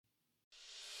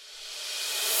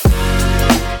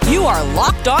are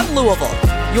Locked On Louisville,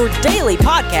 your daily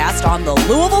podcast on the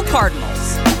Louisville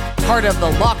Cardinals. Part of the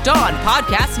Locked On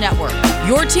Podcast Network,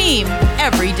 your team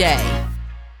every day.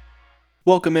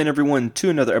 Welcome in, everyone, to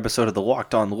another episode of the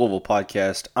Locked On Louisville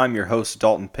podcast. I'm your host,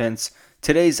 Dalton Pence.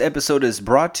 Today's episode is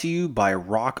brought to you by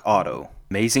Rock Auto.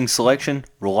 Amazing selection,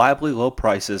 reliably low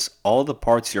prices, all the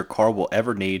parts your car will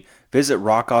ever need. Visit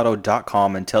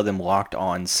rockauto.com and tell them Locked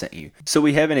On sent you. So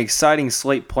we have an exciting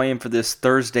slate planned for this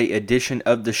Thursday edition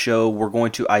of the show. We're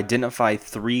going to identify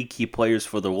 3 key players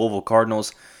for the Louisville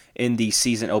Cardinals in the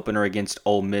season opener against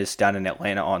Ole Miss down in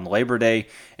Atlanta on Labor Day.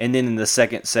 And then in the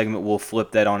second segment, we'll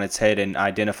flip that on its head and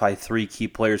identify 3 key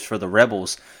players for the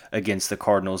Rebels against the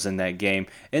Cardinals in that game.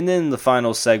 And then in the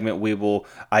final segment, we will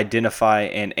identify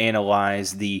and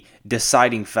analyze the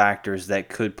deciding factors that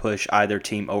could push either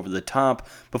team over the top.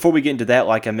 Before we get into that,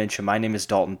 like I mentioned, my name is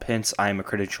Dalton Pence. I am a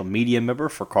credentialed media member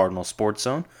for Cardinal Sports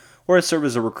Zone, where I serve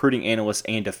as a recruiting analyst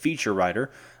and a feature writer.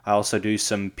 I also do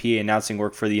some PA announcing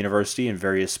work for the university in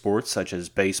various sports such as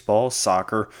baseball,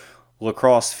 soccer,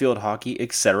 lacrosse, field hockey,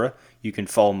 etc. You can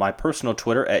follow my personal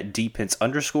Twitter at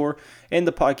dpence_ and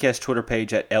the podcast Twitter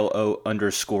page at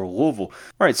LO_Louisville. All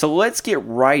right, so let's get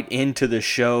right into the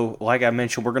show. Like I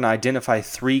mentioned, we're going to identify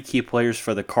 3 key players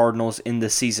for the Cardinals in the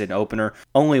season opener.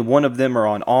 Only one of them are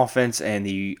on offense, and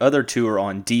the other 2 are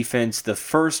on defense. The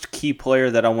first key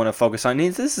player that I want to focus on,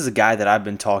 and this is a guy that I've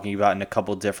been talking about in a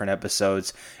couple different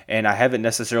episodes, and I haven't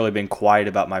necessarily been quiet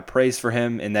about my praise for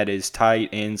him, and that is tight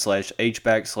end /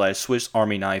 H-back / Swiss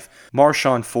Army knife,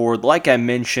 Marshon Ford. Like I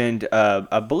mentioned,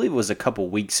 I believe it was a couple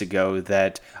weeks ago,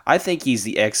 that I think he's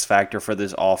the X factor for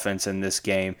this offense in this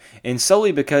game, and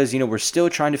solely because, we're still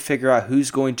trying to figure out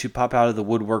who's going to pop out of the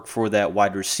woodwork for that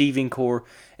wide receiving core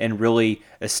and really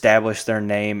establish their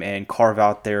name and carve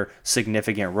out their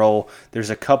significant role.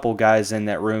 There's a couple guys in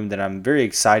that room that I'm very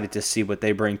excited to see what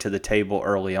they bring to the table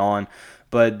early on,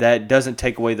 but that doesn't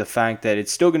take away the fact that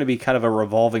it's still going to be kind of a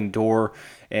revolving door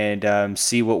and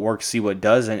see what works, see what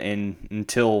doesn't, and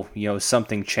until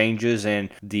something changes and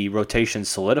the rotation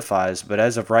solidifies. But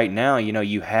as of right now,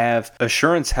 you have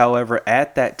assurance, however,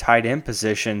 at that tight end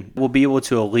position will be able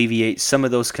to alleviate some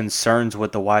of those concerns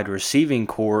with the wide receiving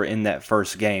core in that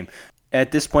first game.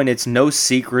 At this point, it's no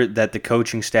secret that the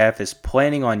coaching staff is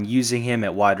planning on using him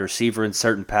at wide receiver in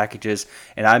certain packages,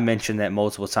 and I mentioned that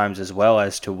multiple times as well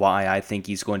as to why I think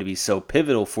he's going to be so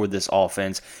pivotal for this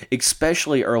offense,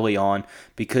 especially early on,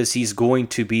 because he's going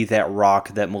to be that rock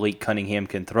that Malik Cunningham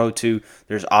can throw to.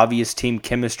 There's obvious team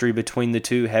chemistry between the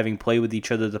two, having played with each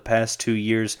other the past 2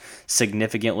 years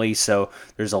significantly, so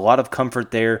there's a lot of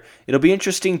comfort there. It'll be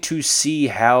interesting to see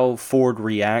how Ford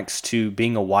reacts to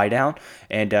being a wideout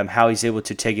and how he's able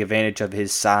to take advantage of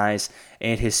his size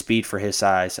and his speed for his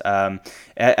size.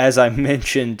 As I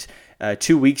mentioned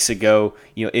 2 weeks ago,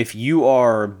 if you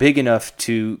are big enough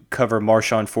to cover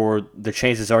Marshon Ford, the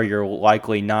chances are you're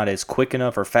likely not as quick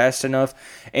enough or fast enough.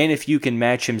 And if you can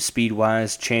match him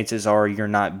speed-wise, chances are you're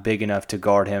not big enough to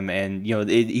guard him. And,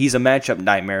 he's a matchup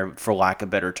nightmare, for lack of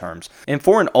better terms. And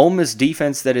for an Ole Miss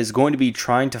defense that is going to be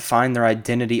trying to find their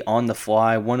identity on the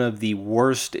fly, one of the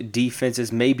worst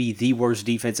defenses, maybe the worst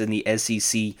defense in the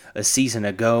SEC a season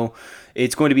ago,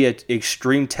 it's going to be an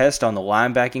extreme test on the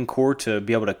linebacking core to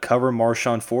be able to cover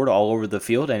Marshon Ford all over the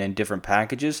field and in different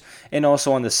packages, and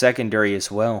also on the secondary as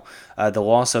well. The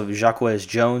loss of Jacquez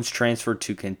Jones transferred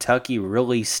to Kentucky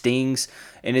really stings,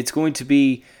 and it's going to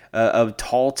be a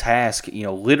tall task,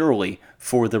 literally,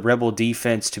 for the Rebel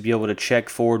defense to be able to check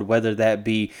Ford, whether that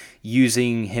be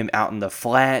using him out in the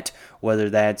flat, whether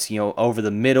that's, over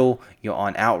the middle,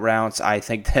 on out routes. I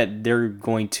think that they're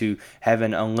going to have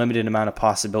an unlimited amount of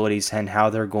possibilities and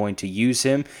how they're going to use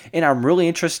him. And I'm really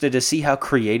interested to see how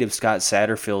creative Scott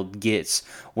Satterfield gets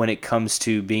when it comes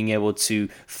to being able to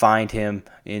find him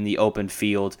in the open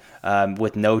field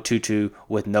with no Tutu,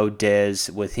 with no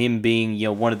Dez, with him being,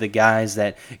 one of the guys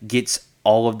that gets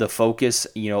all of the focus,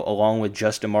 along with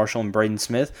Justin Marshall and Braden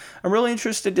Smith. I'm really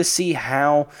interested to see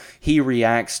how he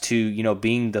reacts to,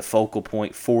 being the focal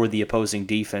point for the opposing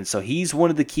defense. So he's one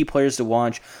of the key players to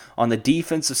watch. On the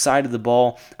defensive side of the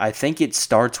ball, I think it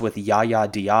starts with Yaya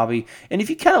Diaby. And if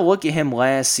you kind of look at him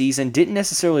last season, didn't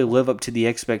necessarily live up to the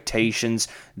expectations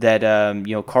that,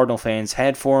 Cardinal fans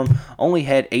had for him. Only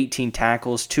had 18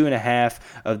 tackles, 2.5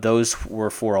 of those were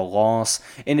for a loss.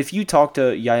 And if you talk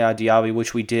to Yaya Diaby,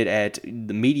 which we did at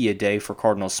the media day for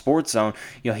Cardinal Sports Zone,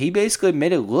 he basically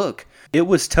made it look. It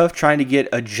was tough trying to get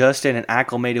adjusted and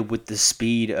acclimated with the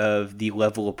speed of the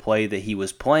level of play that he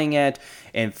was playing at.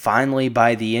 And finally,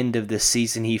 by the end of the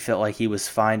season, he felt like he was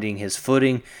finding his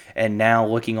footing. And now,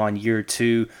 looking on year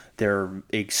 2, There are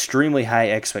extremely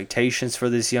high expectations for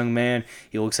this young man.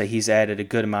 He looks like he's added a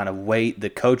good amount of weight.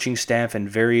 The coaching staff and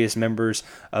various members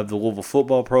of the Louisville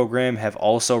football program have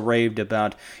also raved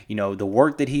about, the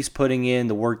work that he's putting in,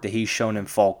 the work that he's shown in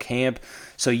fall camp.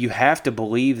 So you have to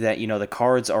believe that, the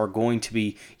Cards are going to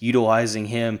be utilizing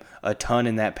him a ton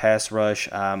in that pass rush.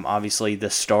 Obviously,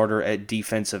 the starter at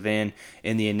defensive end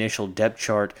in the initial depth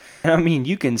chart. And I mean,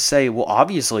 you can say, well,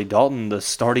 obviously, Dalton, the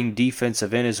starting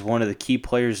defensive end, is one of the key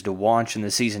players to watch in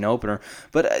the season opener.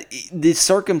 But the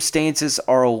circumstances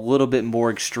are a little bit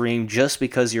more extreme just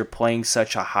because you're playing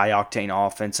such a high-octane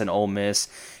offense in Ole Miss.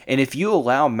 And if you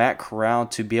allow Matt Corral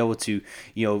to be able to,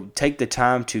 take the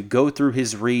time to go through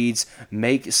his reads,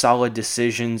 make solid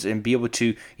decisions, and be able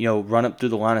to, run up through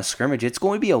the line of scrimmage, it's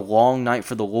going to be a long night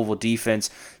for the Louisville defense.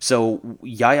 So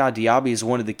Yaya Diaby is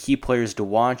one of the key players to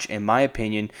watch, in my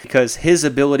opinion, because his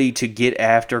ability to get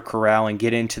after Corral and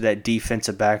get into that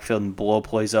defensive backfield and blow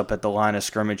plays up at the line of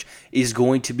scrimmage is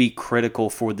going to be critical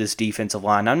for this defensive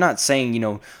line. I'm not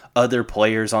saying, other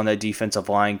players on that defensive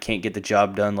line can't get the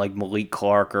job done, like Malik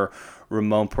Clark or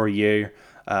Ramon Poirier.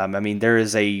 There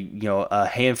is a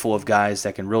handful of guys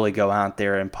that can really go out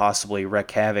there and possibly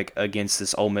wreak havoc against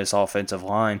this Ole Miss offensive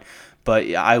line.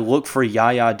 But I look for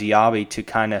Yaya Diaby to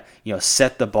kind of,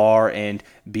 set the bar and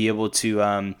be able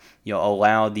to,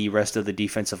 allow the rest of the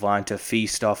defensive line to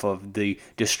feast off of the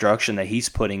destruction that he's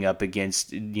putting up against,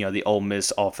 the Ole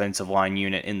Miss offensive line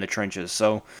unit in the trenches.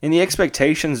 So, and the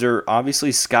expectations are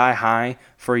obviously sky high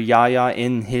for Yaya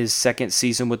in his second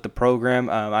season with the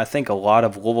program. I think a lot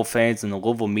of Louisville fans and the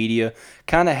Louisville media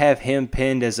kind of have him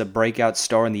pinned as a breakout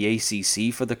star in the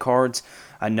ACC for the Cards.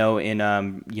 I know in,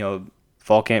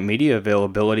 fall camp media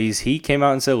availabilities, he came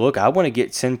out and said, look, I want to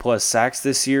get 10-plus sacks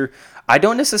this year. I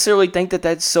don't necessarily think that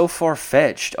that's so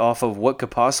far-fetched off of what could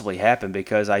possibly happen,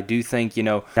 because I do think,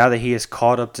 now that he is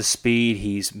caught up to speed,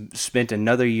 he's spent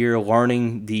another year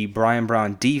learning the Brian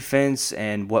Brown defense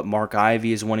and what Mark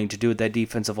Ivey is wanting to do with that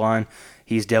defensive line.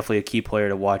 He's definitely a key player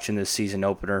to watch in this season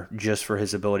opener just for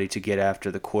his ability to get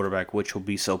after the quarterback, which will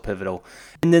be so pivotal.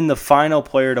 And then the final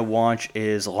player to watch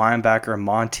is linebacker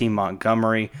Monty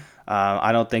Montgomery.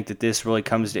 I don't think that this really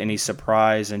comes to any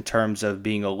surprise in terms of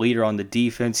being a leader on the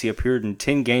defense. He appeared in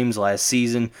 10 games last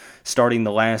season, starting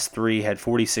the last 3, had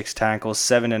 46 tackles,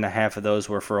 7.5 of those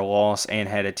were for a loss, and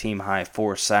had a team-high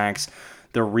 4 sacks.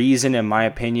 The reason, in my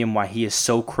opinion, why he is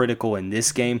so critical in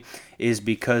this game is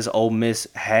because Ole Miss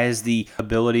has the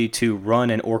ability to run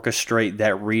and orchestrate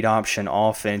that read option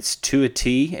offense to a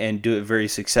T and do it very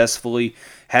successfully.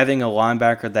 Having a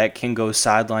linebacker that can go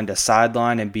sideline to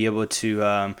sideline and be able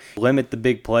to limit the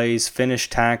big plays, finish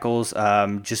tackles,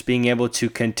 just being able to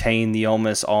contain the Ole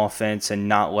Miss offense and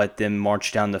not let them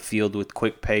march down the field with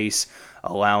quick pace,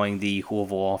 allowing the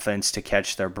Louisville offense to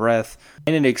catch their breath.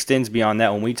 And it extends beyond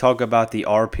that. When we talk about the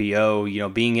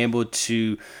RPO, being able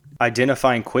to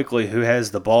identifying quickly who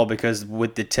has the ball, because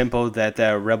with the tempo that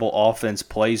the Rebel offense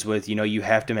plays with, you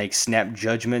have to make snap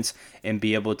judgments and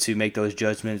be able to make those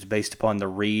judgments based upon the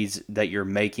reads that you're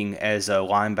making as a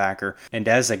linebacker. And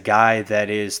as a guy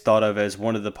that is thought of as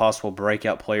one of the possible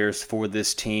breakout players for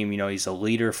this team, he's a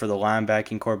leader for the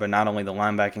linebacking core, but not only the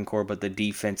linebacking core, but the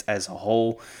defense as a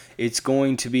whole. It's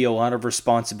going to be a lot of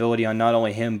responsibility on not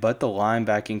only him, but the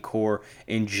linebacking core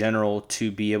in general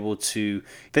to be able to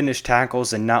finish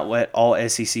tackles and not let all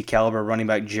SEC caliber running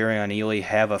back Jerrion Ealy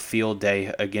have a field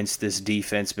day against this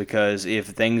defense, because if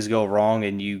things go wrong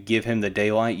and you give him the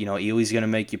daylight, Ealy's going to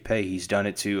make you pay. He's done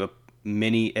it to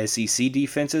many SEC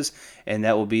defenses, and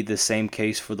that will be the same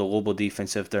case for the Louisville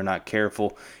defense if they're not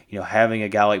careful. Having a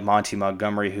guy like Monty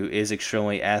Montgomery, who is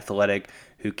extremely athletic,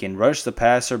 who can rush the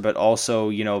passer, but also,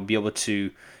 be able to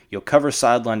cover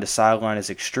sideline to sideline, is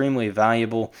extremely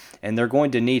valuable, and they're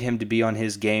going to need him to be on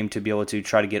his game to be able to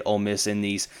try to get Ole Miss in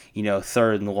these,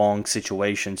 third and long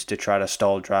situations to try to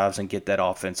stall drives and get that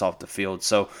offense off the field.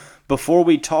 So before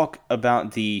we talk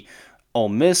about the Ole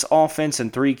Miss offense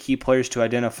and 3 key players to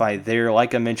identify there,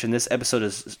 like I mentioned, this episode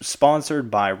is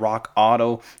sponsored by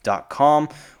RockAuto.com.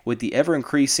 With the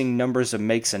ever-increasing numbers of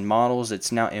makes and models,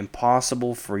 it's now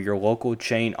impossible for your local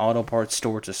chain auto parts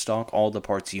store to stock all the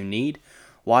parts you need.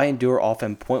 Why endure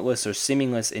often pointless or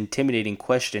seemingly intimidating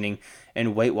questioning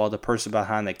and wait while the person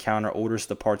behind the counter orders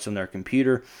the parts on their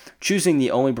computer, choosing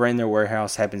the only brand their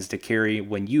warehouse happens to carry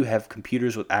when you have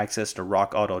computers with access to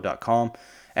RockAuto.com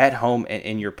at home and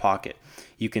in your pocket?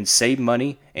 You can save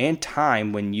money and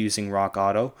time when using Rock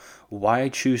Auto. Why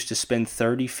choose to spend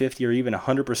 30, 50, or even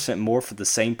 100% more for the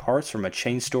same parts from a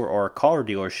chain store or a car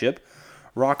dealership?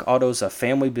 Rock Auto's a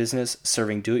family business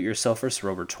serving do-it-yourselfers for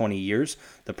over 20 years.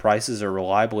 The prices are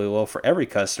reliably low for every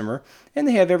customer, and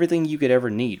they have everything you could ever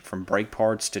need, from brake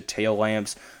parts to tail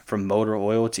lamps, from motor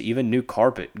oil to even new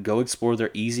carpet. Go explore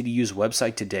their easy-to-use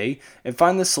website today and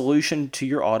find the solution to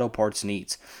your auto parts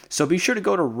needs. So be sure to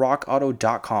go to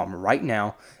rockauto.com right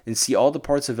now and see all the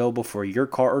parts available for your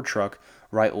car or truck.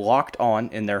 Write Locked On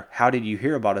in their How Did You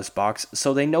Hear About Us box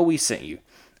so they know we sent you.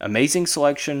 Amazing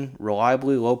selection,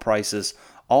 reliably low prices,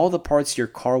 all the parts your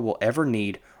car will ever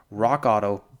need.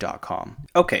 rockauto.com.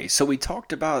 Okay, so we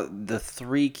talked about the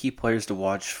 3 key players to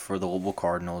watch for the Louisville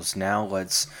Cardinals. Now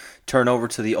let's turn over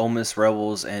to the Ole Miss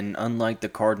Rebels, and unlike the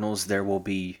Cardinals, there will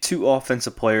be 2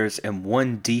 offensive players and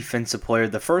 1 defensive player.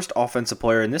 The first offensive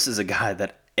player, and this is a guy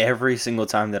that every single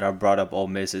time that I brought up Ole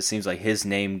Miss, it seems like his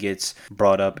name gets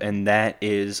brought up, and that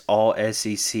is all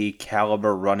SEC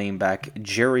caliber running back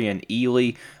Jerrion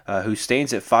Ealy, who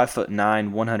stands at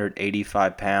 5'9",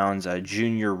 185 pounds, a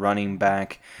junior running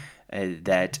back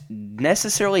that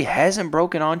necessarily hasn't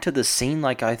broken onto the scene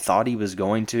like I thought he was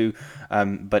going to,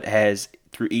 but has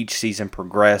through each season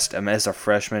progressed. As a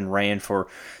freshman, ran for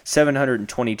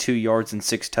 722 yards and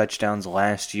 6 touchdowns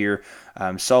last year.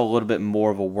 Saw a little bit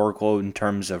more of a workload in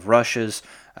terms of rushes.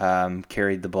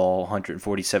 Carried the ball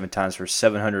 147 times for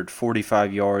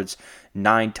 745 yards,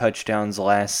 9 touchdowns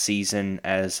last season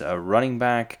as a running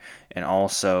back, and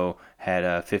also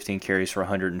had 15 carries for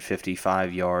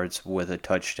 155 yards with a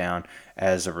touchdown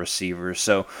as a receiver.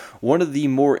 So one of the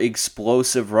more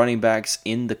explosive running backs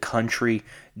in the country,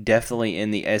 definitely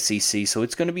in the SEC. So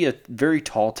it's going to be a very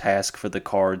tall task for the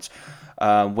Cards.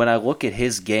 When I look at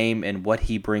his game and what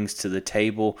he brings to the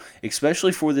table,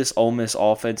 especially for this Ole Miss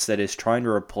offense that is trying to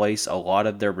replace a lot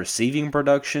of their receiving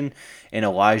production in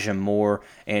Elijah Moore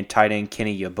and tight end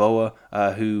Kenny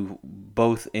Yeboah, who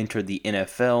both entered the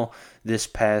NFL this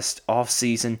past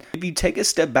offseason. If you take a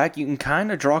step back, you can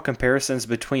kind of draw comparisons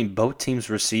between both teams'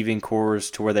 receiving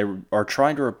cores to where they are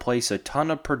trying to replace a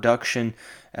ton of production,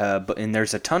 and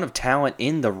there's a ton of talent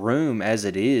in the room as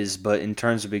it is, but in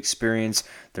terms of experience,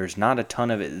 there's not a ton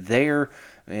of it there,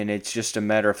 and it's just a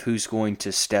matter of who's going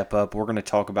to step up. We're going to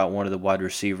talk about one of the wide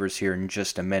receivers here in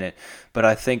just a minute, but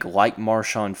I think like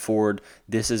Marshawn Ford,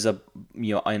 this is an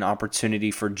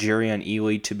opportunity for Jerrion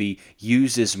Ealy to be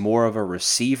used as more of a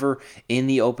receiver in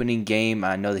the opening game.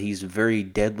 I know that he's very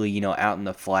deadly, out in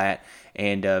the flat,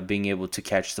 and being able to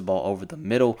catch the ball over the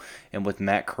middle. And with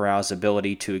Matt Corral's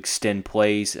ability to extend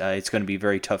plays, it's going to be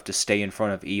very tough to stay in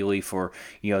front of Ealy for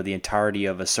the entirety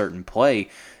of a certain play.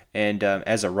 And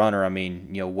as a runner,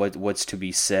 what's to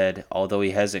be said? Although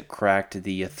he hasn't cracked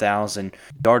the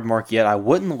 1,000-yard mark yet, I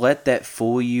wouldn't let that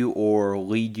fool you or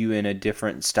lead you in a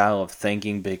different style of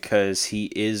thinking, because he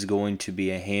is going to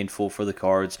be a handful for the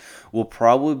Cards. Will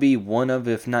probably be one of,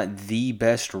 if not the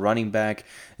best running back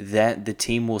that the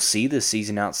team will see this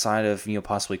season, outside of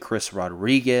possibly Chris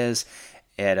Rodriguez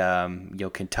at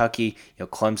Kentucky.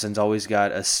 Clemson's always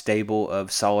got a stable of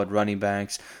solid running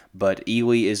backs, but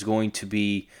Ealy is going to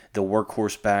be the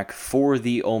workhorse back for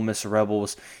the Ole Miss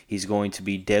Rebels. He's going to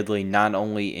be deadly not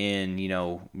only in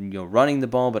running the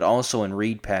ball, but also in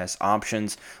read pass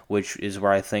options, which is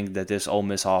where I think that this Ole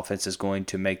Miss offense is going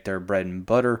to make their bread and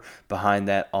butter behind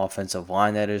that offensive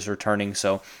line that is returning.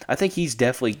 So I think he's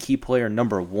definitely key player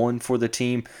number 1 for the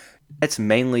team. That's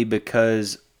mainly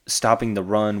because stopping the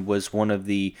run was one of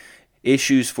the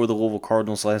issues for the Louisville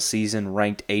Cardinals last season,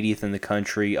 ranked 80th in the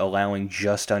country, allowing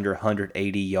just under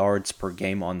 180 yards per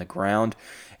game on the ground.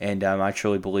 And I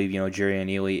truly believe, Jerrion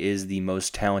Ealy is the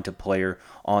most talented player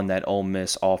on that Ole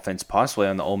Miss offense, possibly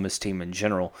on the Ole Miss team in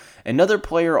general. Another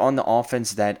player on the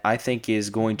offense that I think is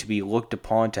going to be looked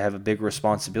upon to have a big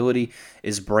responsibility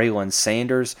is Braylon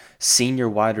Sanders, senior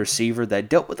wide receiver that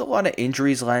dealt with a lot of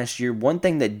injuries last year. One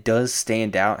thing that does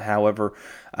stand out, however,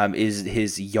 is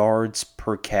his yards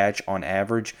per catch on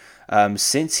average.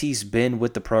 Since he's been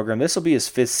with the program, this will be his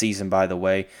 5th season, by the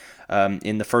way.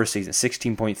 In the first season,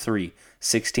 16.3,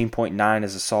 16.9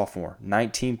 as a sophomore,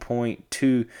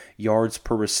 19.2 yards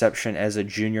per reception as a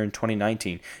junior in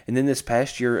 2019. And then this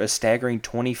past year, a staggering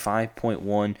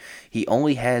 25.1. He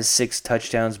only has 6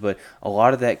 touchdowns, but a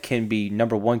lot of that can be,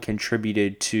 number one,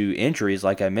 contributed to injuries,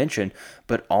 like I mentioned,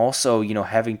 but also,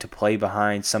 having to play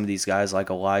behind some of these guys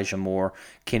like Elijah Moore,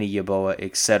 Kenny Yeboah,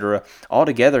 etc.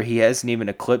 Altogether, he hasn't even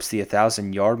eclipsed the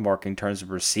 1,000-yard mark in terms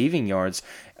of receiving yards,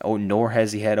 nor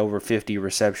has he had over 50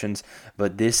 receptions,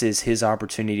 but this is his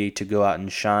opportunity to go out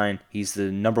and shine. He's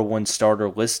the number 1 starter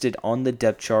listed on the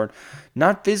depth chart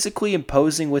not physically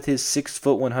imposing with his 6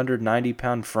 foot 190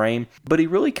 pound frame, but he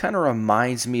really kind of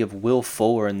reminds me of Will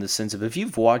Fuller in the sense of, if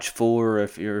you've watched Fuller,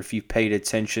 if you've paid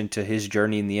attention to his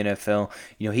journey in the NFL,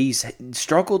 he's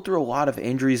struggled through a lot of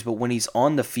injuries, but when he's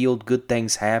on the field, good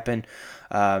things happen.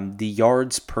 The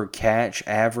yards per catch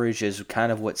average is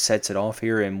kind of what sets it off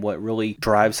here and what really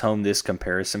drives home this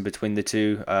comparison between the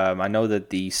two. I know that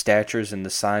the statures and the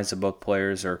size of both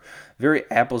players are very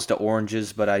apples to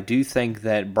oranges, but I do think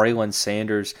that Braylon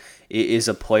Sanders is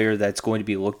a player that's going to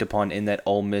be looked upon in that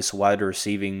Ole Miss wide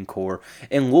receiving core.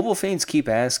 And Louisville fans keep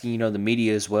asking, the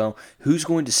media as well, who's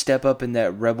going to step up in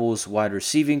that Rebels wide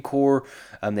receiving core?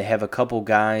 They have a couple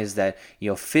guys that,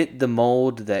 fit the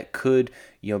mold that could,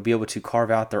 be able to carve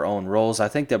out their own roles. I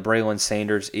think that Braylon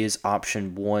Sanders is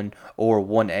option 1 or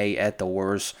 1A at the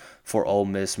worst for Ole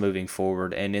Miss moving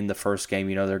forward. And in the first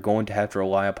game, they're going to have to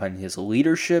rely upon his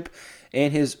leadership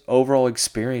and his overall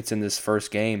experience in this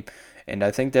first game. And I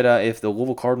think that if the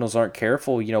Louisville Cardinals aren't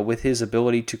careful, with his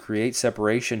ability to create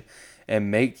separation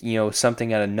and make,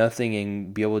 something out of nothing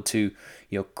and be able to,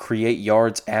 create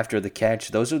yards after the catch,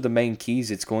 those are the main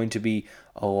keys. It's going to be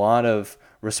a lot of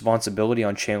responsibility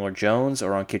on Chandler Jones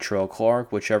or on Kei'Trel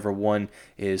Clark, whichever one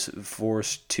is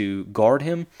forced to guard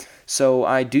him. So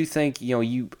I do think,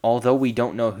 although we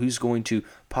don't know who's going to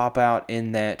pop out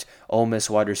in that Ole Miss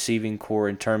wide receiving core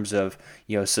in terms of,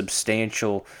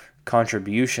 substantial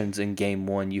contributions in game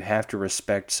one, you have to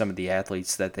respect some of the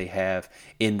athletes that they have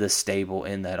in the stable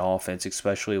in that offense,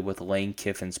 especially with Lane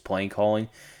Kiffin's playing calling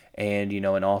and,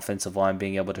 an offensive line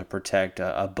being able to protect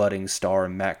a budding star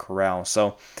in Matt Corral.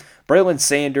 So Braylon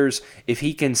Sanders, if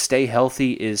he can stay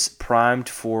healthy, is primed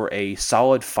for a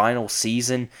solid final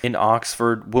season in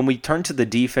Oxford. When we turn to the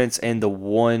defense and the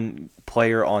one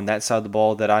player on that side of the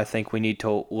ball that I think we need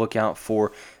to look out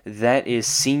for, that is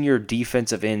senior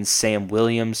defensive end Sam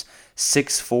Williams,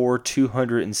 6'4",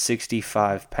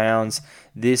 265 pounds.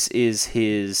 This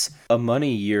is a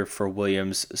money year for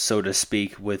Williams, so to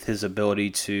speak, with his ability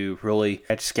to really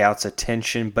catch scouts'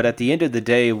 attention. But at the end of the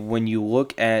day, when you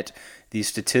look at the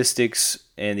statistics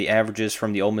and the averages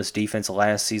from the Ole Miss defense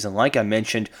last season, like I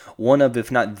mentioned, one of,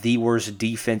 if not the worst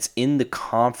defense in the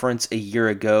conference a year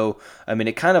ago. I mean,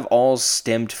 it kind of all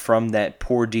stemmed from that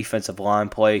poor defensive line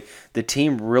play. The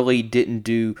team really didn't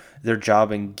do their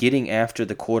job in getting after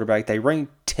the quarterback. They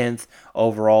ranked 10th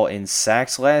overall in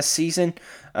sacks last season,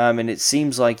 and it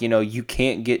seems like, you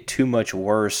can't get too much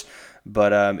worse,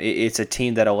 but it's a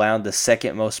team that allowed the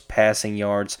second most passing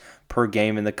yards per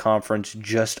game in the conference,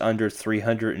 just under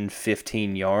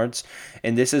 315 yards.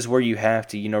 And this is where you have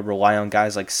to, rely on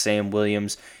guys like Sam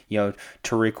Williams,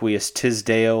 Tariquius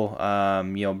Tisdale,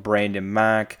 Brandon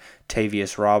Mack,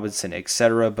 Tavius Robinson,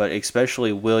 etc. But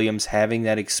especially Williams having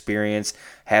that experience,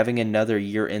 having another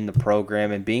year in the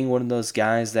program, and being one of those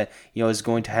guys that, is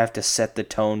going to have to set the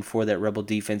tone for that Rebel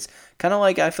defense. Kind of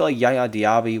like I feel like Yaya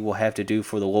Diaby will have to do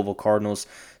for the Louisville Cardinals.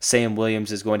 Sam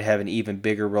Williams is going to have an even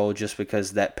bigger role just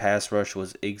because that pass rush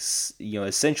was,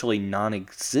 essentially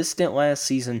non-existent last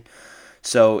season.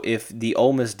 So if the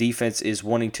Ole Miss defense is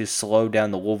wanting to slow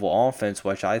down the Louisville offense,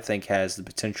 which I think has the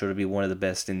potential to be one of the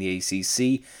best in the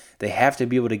ACC, they have to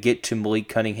be able to get to Malik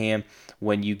Cunningham.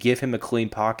 When you give him a clean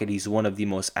pocket, he's one of the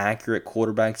most accurate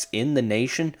quarterbacks in the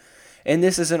nation. And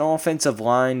this is an offensive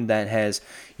line that has,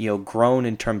 grown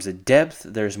in terms of depth.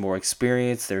 There's more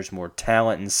experience. There's more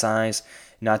talent and size.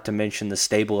 Not to mention the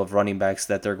stable of running backs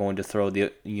that they're going to throw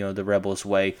the Rebels'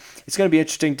 way. It's going to be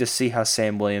interesting to see how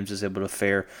Sam Williams is able to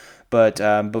fare. But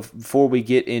before we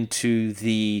get into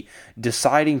the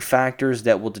deciding factors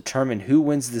that will determine who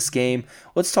wins this game,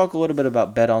 let's talk a little bit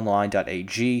about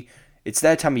betonline.ag. It's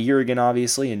that time of year again,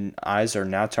 obviously, and eyes are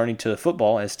now turning to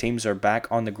football as teams are back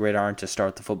on the gridiron to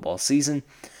start the football season.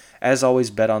 As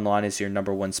always, BetOnline is your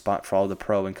number one spot for all the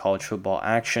pro and college football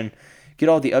action. Get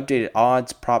all the updated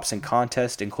odds, props, and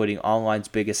contests, including online's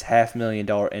biggest $500,000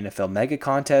 NFL Mega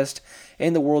Contest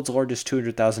and the world's largest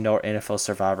 $200,000 NFL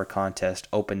Survivor Contest,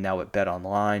 open now at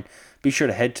BetOnline. Be sure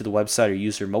to head to the website or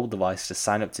use your mobile device to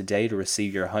sign up today to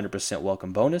receive your 100%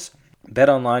 welcome bonus.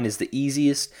 BetOnline is the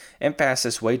easiest and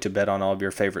fastest way to bet on all of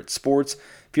your favorite sports.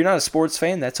 If you're not a sports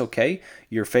fan, that's okay.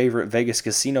 Your favorite Vegas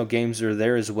casino games are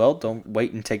there as well. Don't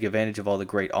wait and take advantage of all the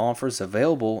great offers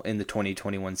available in the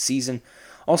 2021 season.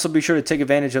 Also, be sure to take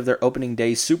advantage of their opening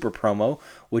day super promo,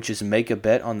 which is make a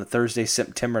bet on the Thursday,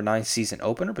 September 9th season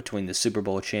opener between the Super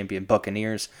Bowl champion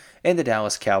Buccaneers and the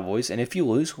Dallas Cowboys. And if you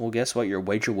lose, well, guess what? Your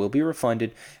wager will be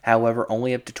refunded. However,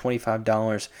 only up to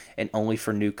 $25 and only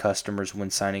for new customers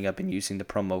when signing up and using the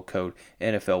promo code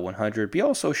NFL100. Be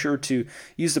also sure to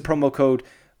use the promo code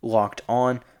Locked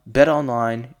On.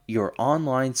 BetOnline, your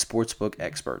online sportsbook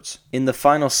experts. In the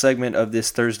final segment of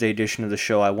this Thursday edition of the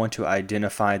show, I want to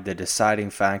identify the deciding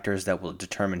factors that will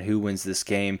determine who wins this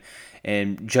game.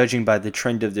 And judging by the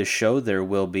trend of this show, there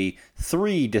will be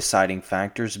 3 deciding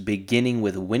factors, beginning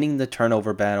with winning the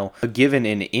turnover battle. Given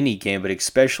in any game, but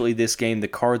especially this game, the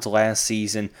Cards last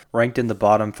season ranked in the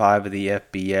bottom 5 of the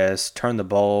FBS, turned the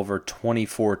ball over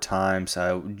 24 times,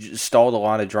 stalled a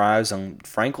lot of drives, and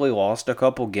frankly lost a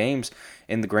couple games.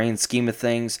 In the grand scheme of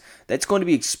things, that's going to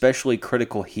be especially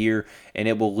critical here, and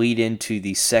it will lead into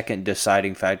the second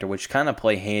deciding factor, which kind of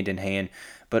play hand in hand.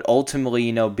 But ultimately,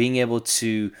 being able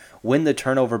to win the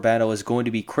turnover battle is going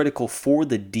to be critical for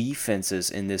the defenses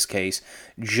in this case,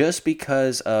 just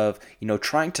because of,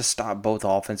 trying to stop both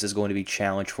offenses is going to be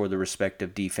challenged for the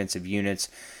respective defensive units.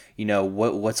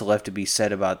 What's left to be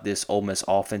said about this Ole Miss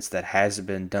offense that hasn't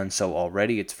been done so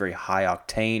already? It's very high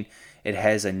octane. It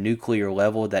has a nuclear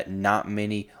level that not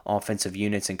many offensive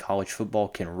units in college football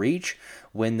can reach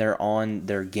when they're on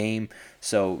their game.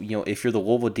 So, if you're the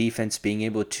Louisville defense, being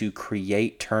able to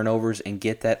create turnovers and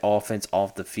get that offense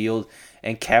off the field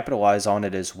and capitalize on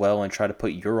it as well and try to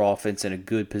put your offense in a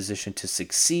good position to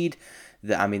succeed,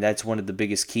 that's one of the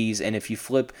biggest keys. And if you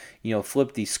flip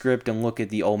the script and look at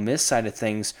the Ole Miss side of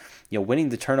things, winning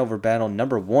the turnover battle,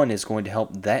 number one, is going to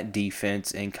help that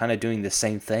defense, and kind of doing the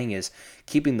same thing as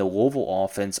keeping the Louisville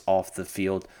offense off the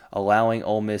field, allowing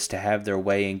Ole Miss to have their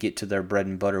way and get to their bread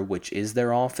and butter, which is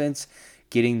their offense.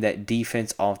 Getting that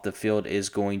defense off the field is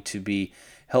going to be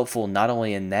helpful not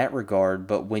only in that regard,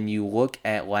 but when you look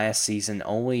at last season,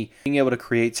 only being able to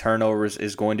create turnovers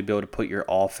is going to be able to put your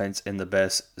offense in the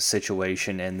best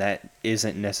situation, and that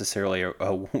isn't necessarily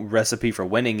a recipe for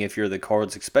winning if you're the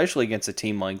Cards, especially against a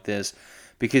team like this,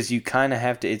 because you kind of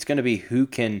have to, it's going to be who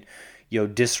can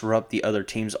disrupt the other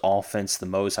team's offense the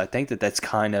most. I think that's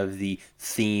kind of the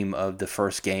theme of the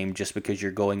first game, just because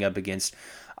you're going up against,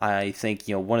 I think,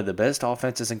 one of the best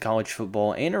offenses in college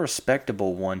football and a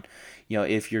respectable one.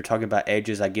 If you're talking about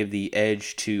edges, I give the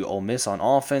edge to Ole Miss on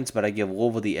offense, but I give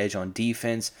Louisville the edge on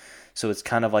defense. So it's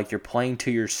kind of like you're playing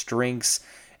to your strengths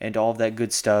and all of that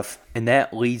good stuff. And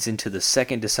that leads into the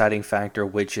second deciding factor,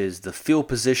 which is the field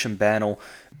position battle.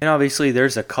 And obviously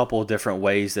there's a couple different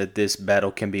ways that this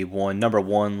battle can be won. Number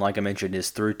one, like I mentioned, is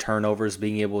through turnovers.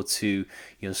 Being able to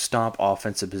stop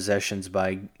offensive possessions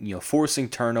by forcing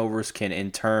turnovers can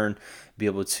in turn be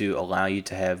able to allow you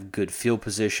to have good field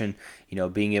position.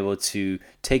 Being able to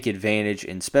take advantage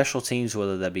in special teams,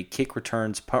 whether that be kick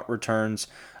returns, punt returns,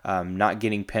 not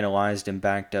getting penalized and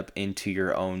backed up into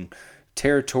your own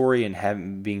territory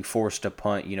and being forced to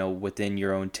punt, within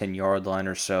your own 10-yard line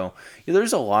or so.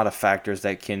 There's a lot of factors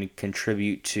that can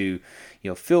contribute to,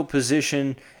 field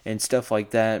position and stuff like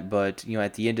that. But,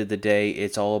 at the end of the day,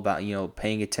 it's all about,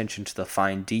 paying attention to the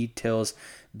fine details,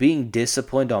 being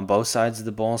disciplined on both sides of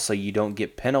the ball so you don't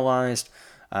get penalized,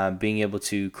 being able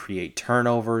to create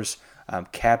turnovers,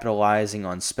 capitalizing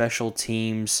on special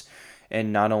teams.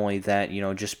 And not only that,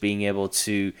 just being able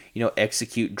to,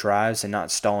 execute drives and not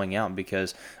stalling out,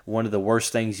 because one of the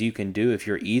worst things you can do if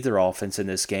you're either offense in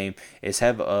this game is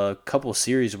have a couple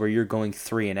series where you're going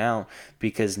 3 and out,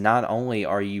 because not only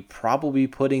are you probably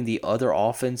putting the other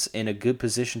offense in a good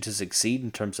position to succeed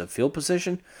in terms of field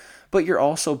position, but you're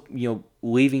also,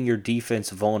 leaving your defense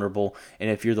vulnerable. And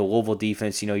if you're the Louisville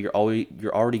defense, you're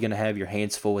already going to have your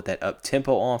hands full with that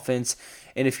up-tempo offense.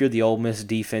 And if you're the Ole Miss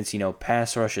defense,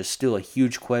 pass rush is still a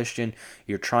huge question.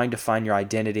 You're trying to find your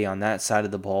identity on that side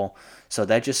of the ball. So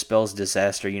that just spells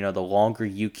disaster, the longer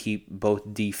you keep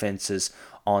both defenses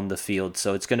on the field.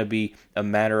 So it's going to be a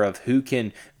matter of who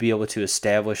can be able to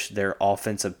establish their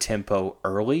offensive tempo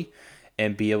early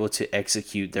and be able to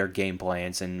execute their game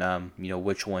plans, and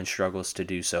which one struggles to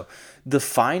do so. The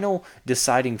final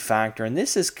deciding factor, and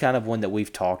this is kind of one that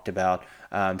we've talked about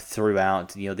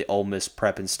throughout the Ole Miss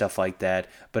prep and stuff like that,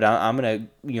 but I'm going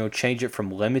to change it from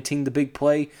limiting the big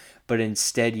play, but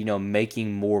instead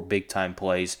making more big time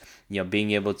plays.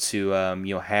 Being able to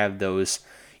have those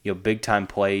big time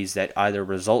plays that either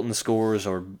result in scores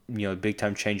or big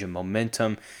time change in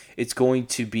momentum. It's going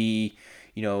to be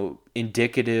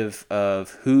indicative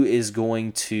of who is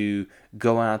going to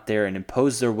go out there and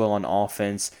impose their will on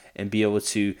offense and be able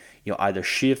to, either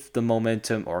shift the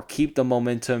momentum or keep the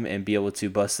momentum and be able to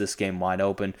bust this game wide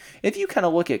open. If you kind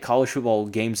of look at college football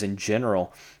games in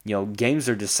general, games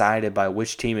are decided by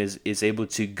which team is able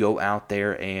to go out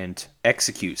there and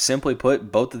execute. Simply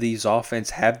put, both of these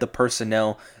offense have the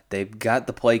personnel, they've got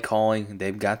the play calling,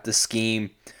 they've got the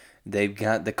scheme, They've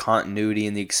got the continuity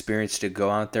and the experience to go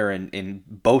out there and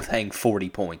both hang 40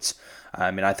 points.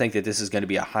 I think that this is going to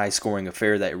be a high-scoring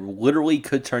affair that literally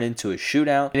could turn into a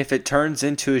shootout. And if it turns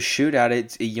into a shootout,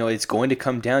 it's going to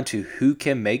come down to who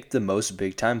can make the most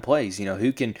big-time plays.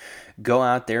 Who can go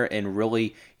out there and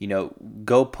really,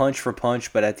 go punch for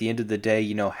punch, but at the end of the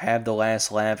day, have the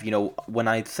last laugh. When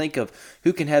I think of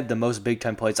who can have the most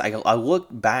big-time plays, I look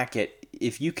back at,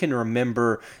 if you can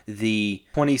remember the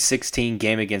 2016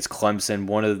 game against Clemson,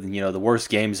 one of the worst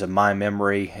games of my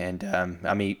memory, and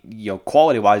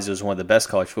quality-wise, it was one of the best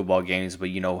college football games. But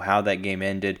how that game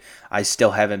ended, I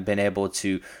still haven't been able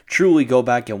to truly go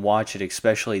back and watch it,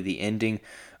 especially the ending.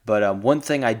 But one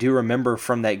thing I do remember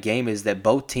from that game is that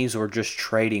both teams were just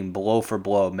trading blow for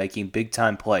blow, making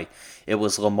big-time play. It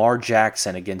was Lamar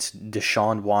Jackson against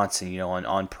Deshaun Watson,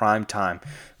 on prime time,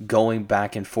 going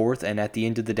back and forth. And at the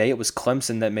end of the day, it was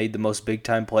Clemson that made the most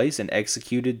big-time plays and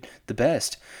executed the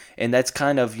best. And that's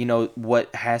kind of,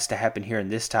 what has to happen here in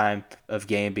this time of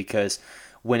game, because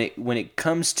when it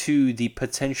comes to the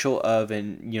potential of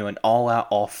an all-out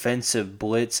offensive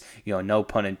blitz, no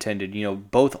pun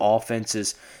intended, both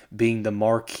offenses being the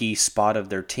marquee spot of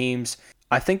their teams,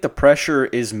 I think the pressure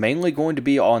is mainly going to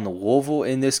be on Louisville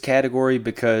in this category,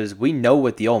 because we know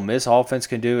what the Ole Miss offense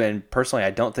can do, and personally,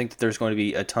 I don't think that there's going to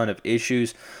be a ton of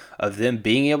issues of them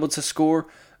being able to score.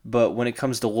 But when it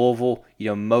comes to Louisville,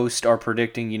 most are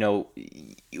predicting,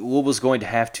 Louisville's going to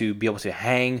have to be able to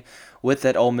hang with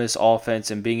that Ole Miss offense,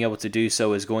 and being able to do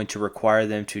so is going to require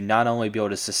them to not only be able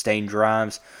to sustain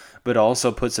drives, but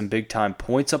also put some big-time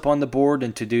points up on the board.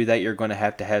 And to do that, you're going to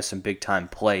have some big-time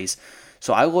plays.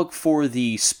 So I look for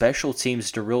the special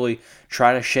teams to really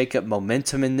try to shake up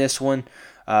momentum in this one.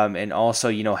 And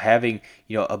also, having,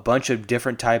 a bunch of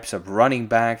different types of running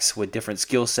backs with different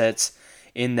skill sets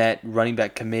in that running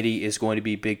back committee is going to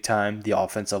be big time. The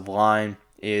offensive line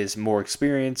is more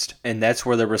experienced, and that's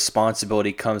where the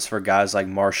responsibility comes for guys like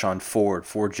Marshawn Ford,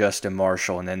 for Justin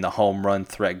Marshall, and then the home run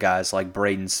threat guys like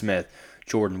Braden Smith,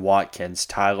 Jordan Watkins,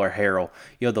 Tyler Harrell.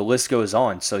 The list goes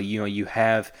on. So, you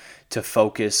have to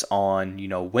focus on,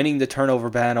 winning the turnover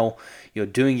battle,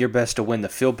 doing your best to win the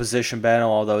field position battle,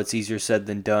 although it's easier said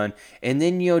than done. And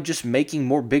then, just making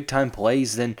more big-time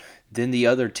plays than the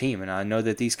other team. And I know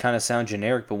that these kind of sound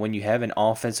generic, but when you have an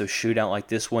offensive shootout like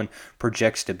this one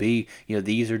projects to be,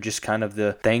 these are just kind of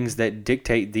the things that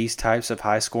dictate these types of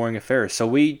high-scoring affairs. So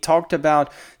we talked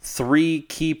about 3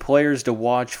 key players to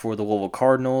watch for the Louisville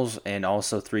Cardinals, and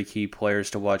also 3 key players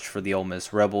to watch for the Ole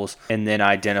Miss Rebels, and then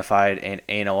identified and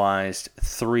analyzed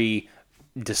 3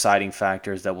 deciding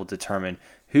factors that will determine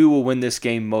who will win this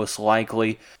game most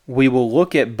likely. We will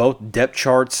look at both depth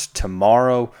charts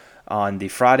tomorrow on the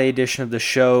Friday edition of the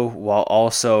show, while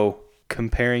also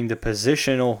comparing the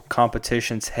positional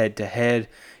competitions head to head,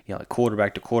 like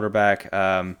quarterback to quarterback,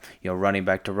 running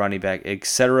back to running back,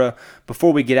 etc.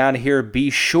 Before we get out of here, be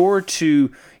sure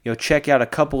to check out a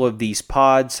couple of these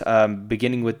pods,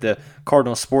 beginning with the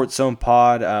Cardinal Sports Zone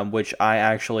pod, which I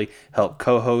actually help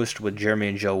co-host with Jeremy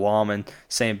and Joe Wallman,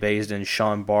 Sam Baisden,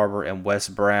 Sean Barber, and Wes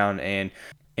Brown, and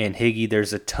Higgy.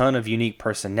 There's a ton of unique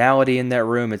personality in that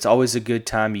room. It's always a good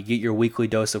time. You get your weekly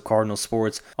dose of Cardinal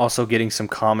sports, also getting some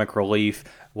comic relief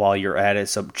while you're at it.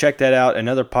 So check that out.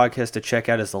 Another podcast to check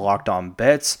out is the Locked On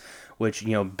Bets, which,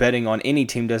 betting on any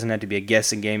team doesn't have to be a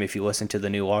guessing game if you listen to the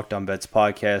new Locked On Bets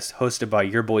podcast, hosted by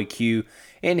your boy Q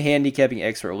and handicapping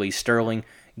expert Lee Sterling.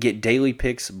 Get daily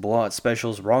picks, blowout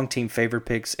specials, wrong team favorite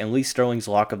picks, and Lee Sterling's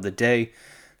lock of the day.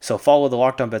 So follow the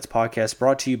Locked On Bets podcast,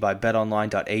 brought to you by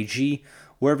betonline.ag.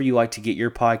 Wherever you like to get your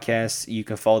podcasts, you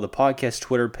can follow the podcast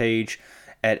Twitter page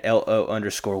at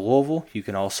LO_Louisville. You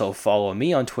can also follow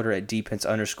me on Twitter at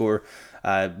dpence_.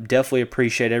 Definitely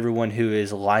appreciate everyone who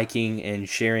is liking and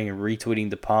sharing and retweeting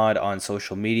the pod on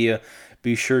social media.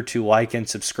 Be sure to like and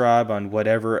subscribe on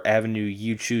whatever avenue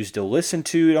you choose to listen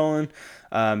to it on.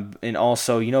 And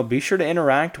also, be sure to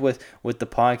interact with the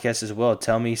podcast as well.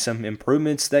 Tell me some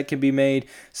improvements that can be made,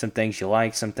 some things you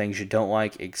like, some things you don't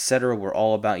like, etc. We're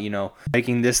all about,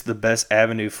 making this the best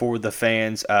avenue for the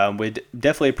fans. We'd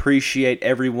definitely appreciate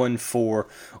everyone for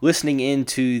listening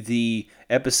into the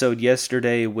episode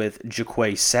yesterday with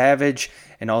Jaquay Savage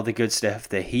and all the good stuff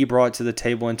that he brought to the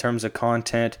table in terms of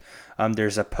content.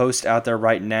 There's a post out there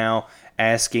right now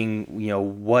asking,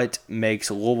 what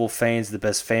makes Louisville fans the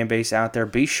best fan base out there.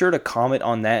 Be sure to comment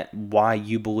on that, why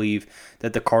you believe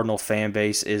that the Cardinal fan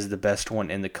base is the best one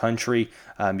in the country.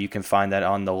 You can find that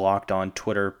on the Locked On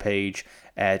Twitter page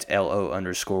at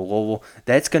LO_Louisville.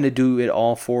 That's going to do it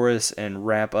all for us and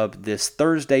wrap up this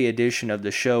Thursday edition of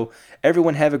the show.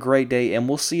 Everyone have a great day, and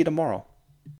we'll see you tomorrow.